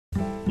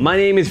My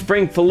name is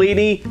Frank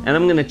Fellini, and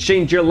I'm gonna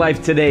change your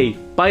life today.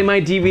 Buy my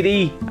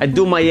DVD, I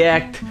do my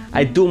act,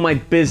 I do my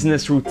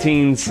business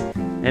routines,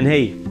 and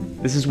hey,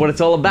 this is what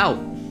it's all about.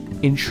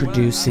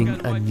 Introducing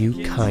a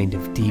new kind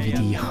of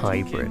DVD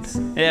hybrid.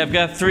 Hey, I've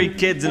got 3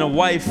 kids and a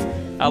wife.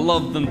 I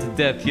love them to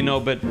death, you know,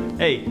 but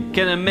hey,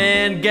 can a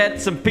man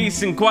get some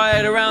peace and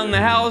quiet around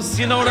the house?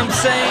 You know what I'm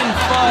saying?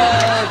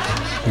 Fuck!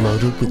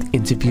 Loaded with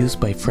interviews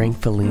by Frank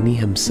Fellini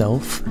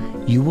himself,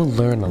 you will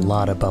learn a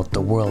lot about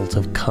the world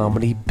of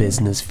comedy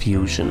business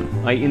fusion.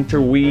 I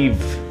interweave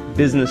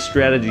business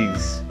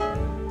strategies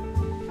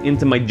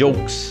into my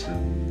jokes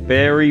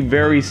very,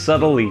 very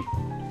subtly.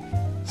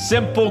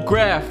 Simple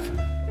graph.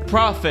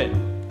 Profit,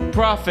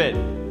 profit,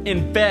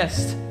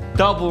 invest,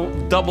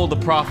 double the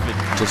profit.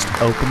 Just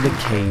open the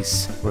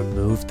case,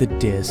 remove the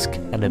disc,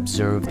 and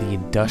observe the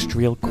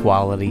industrial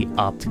quality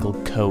optical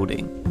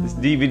coating. This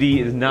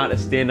DVD is not a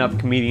stand-up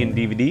comedian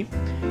DVD.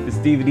 This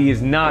DVD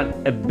is not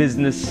a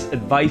business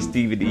advice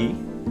DVD.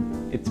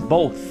 It's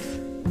both.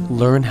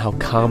 Learn how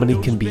comedy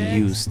can be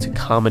used to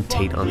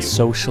commentate on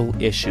social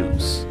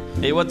issues.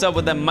 Hey, what's up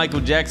with that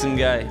Michael Jackson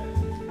guy?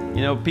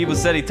 You know, people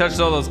said he touched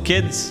all those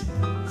kids.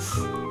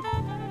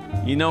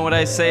 You know what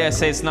I say? I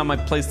say it's not my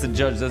place to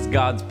judge. That's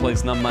God's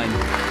place, not mine.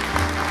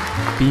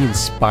 Be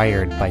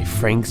inspired by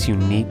Frank's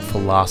unique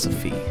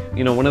philosophy.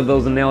 You know, one of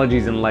those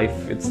analogies in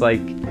life, it's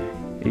like,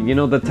 you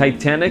know the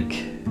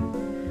Titanic?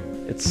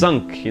 It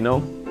sunk, you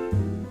know?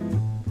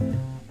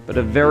 But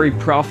a very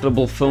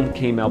profitable film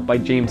came out by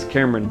James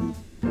Cameron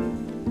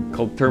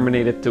called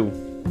Terminator 2.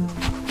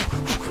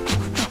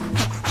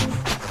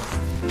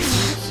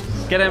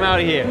 Get him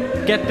out of here.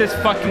 Get this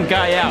fucking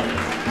guy out.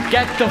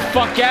 Get the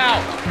fuck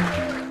out!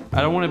 I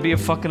don't want to be a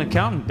fucking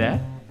accountant,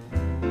 Dad.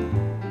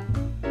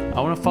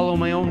 I want to follow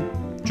my own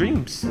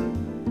dreams.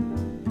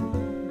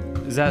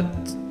 Is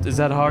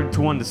that hard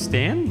to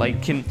understand?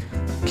 Like, can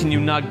you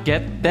not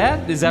get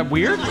that? Is that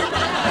weird?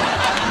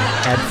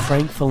 Add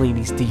Frank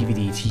Fellini's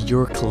DVD to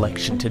your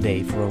collection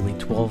today for only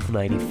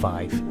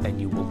 $12.95, and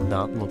you will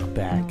not look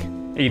back.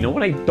 Hey, you know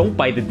what? I don't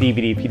buy the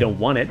DVD if you don't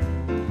want it.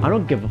 I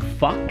don't give a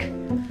fuck.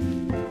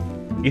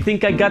 You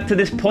think I got to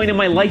this point in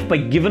my life by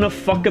giving a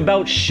fuck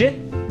about shit?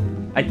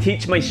 I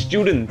teach my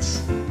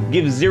students,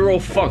 give 0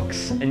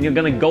 fucks, and you're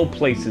gonna go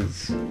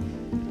places.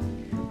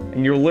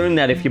 And you'll learn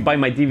that if you buy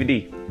my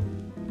DVD.